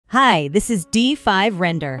Hi, this is D5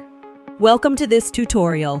 Render. Welcome to this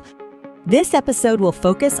tutorial. This episode will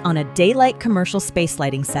focus on a daylight commercial space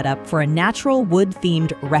lighting setup for a natural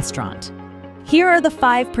wood-themed restaurant. Here are the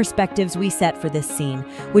 5 perspectives we set for this scene,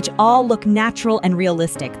 which all look natural and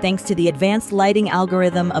realistic thanks to the advanced lighting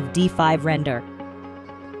algorithm of D5 Render.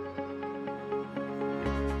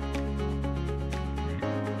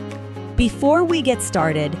 Before we get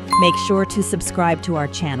started, make sure to subscribe to our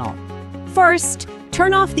channel. First,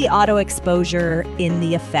 turn off the auto exposure in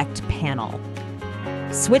the effect panel.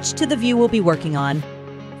 Switch to the view we'll be working on.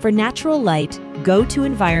 For natural light, go to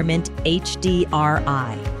Environment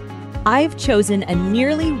HDRI. I've chosen a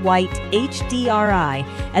nearly white HDRI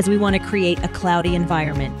as we want to create a cloudy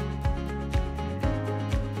environment.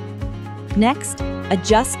 Next,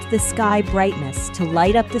 adjust the sky brightness to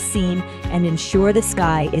light up the scene and ensure the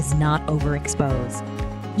sky is not overexposed.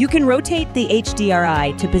 You can rotate the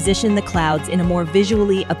HDRI to position the clouds in a more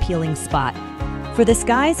visually appealing spot. For the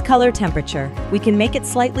sky's color temperature, we can make it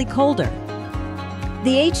slightly colder.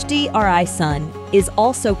 The HDRI sun is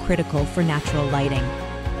also critical for natural lighting.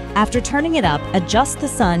 After turning it up, adjust the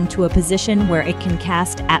sun to a position where it can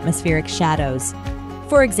cast atmospheric shadows.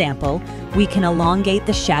 For example, we can elongate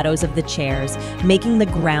the shadows of the chairs, making the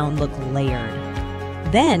ground look layered.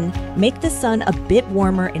 Then, make the sun a bit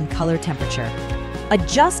warmer in color temperature.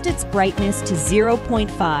 Adjust its brightness to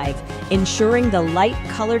 0.5, ensuring the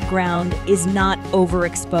light-colored ground is not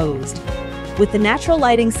overexposed. With the natural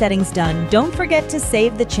lighting settings done, don't forget to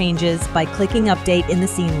save the changes by clicking Update in the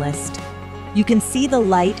scene list. You can see the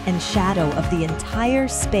light and shadow of the entire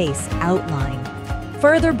space outlined.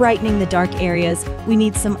 Further brightening the dark areas, we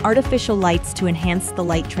need some artificial lights to enhance the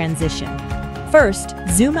light transition. First,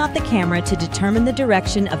 zoom out the camera to determine the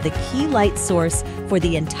direction of the key light source for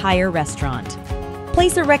the entire restaurant.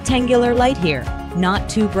 Place a rectangular light here, not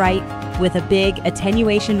too bright, with a big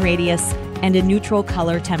attenuation radius and a neutral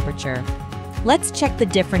color temperature. Let's check the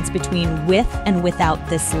difference between with and without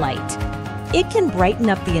this light. It can brighten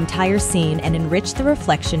up the entire scene and enrich the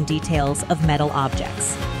reflection details of metal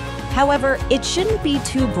objects. However, it shouldn't be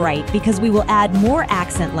too bright because we will add more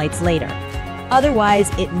accent lights later. Otherwise,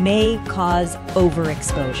 it may cause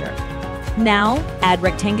overexposure. Now, add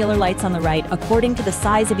rectangular lights on the right according to the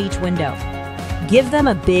size of each window. Give them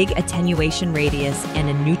a big attenuation radius and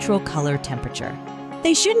a neutral color temperature.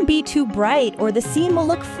 They shouldn't be too bright or the scene will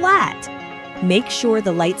look flat. Make sure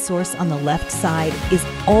the light source on the left side is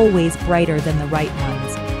always brighter than the right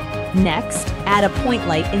ones. Next, add a point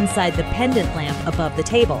light inside the pendant lamp above the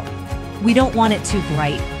table. We don't want it too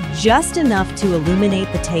bright, just enough to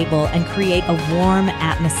illuminate the table and create a warm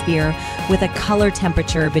atmosphere with a color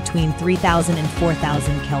temperature between 3000 and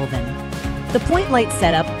 4000 Kelvin. The point light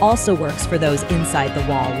setup also works for those inside the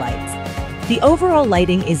wall lights. The overall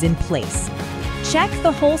lighting is in place. Check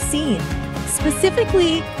the whole scene,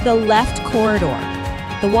 specifically the left corridor.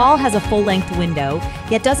 The wall has a full-length window,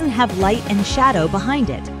 yet doesn't have light and shadow behind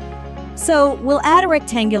it. So we'll add a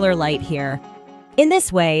rectangular light here. In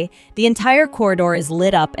this way, the entire corridor is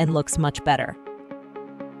lit up and looks much better.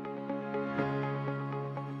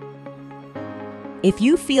 If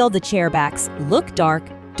you feel the chair backs look dark,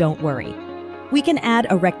 don't worry. We can add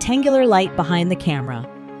a rectangular light behind the camera.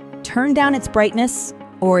 Turn down its brightness,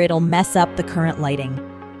 or it'll mess up the current lighting.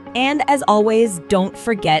 And as always, don't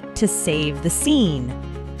forget to save the scene.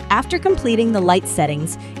 After completing the light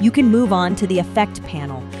settings, you can move on to the effect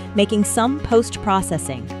panel, making some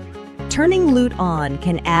post-processing. Turning loot on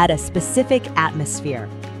can add a specific atmosphere.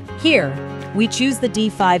 Here, we choose the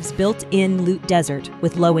D5's built-in loot desert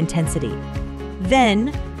with low intensity.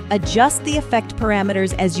 Then, adjust the effect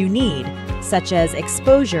parameters as you need, such as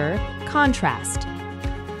exposure, contrast,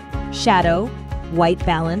 shadow, white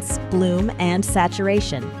balance, bloom, and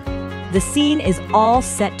saturation. The scene is all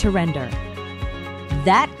set to render.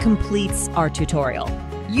 That completes our tutorial.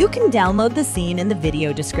 You can download the scene in the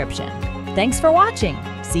video description. Thanks for watching.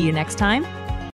 See you next time.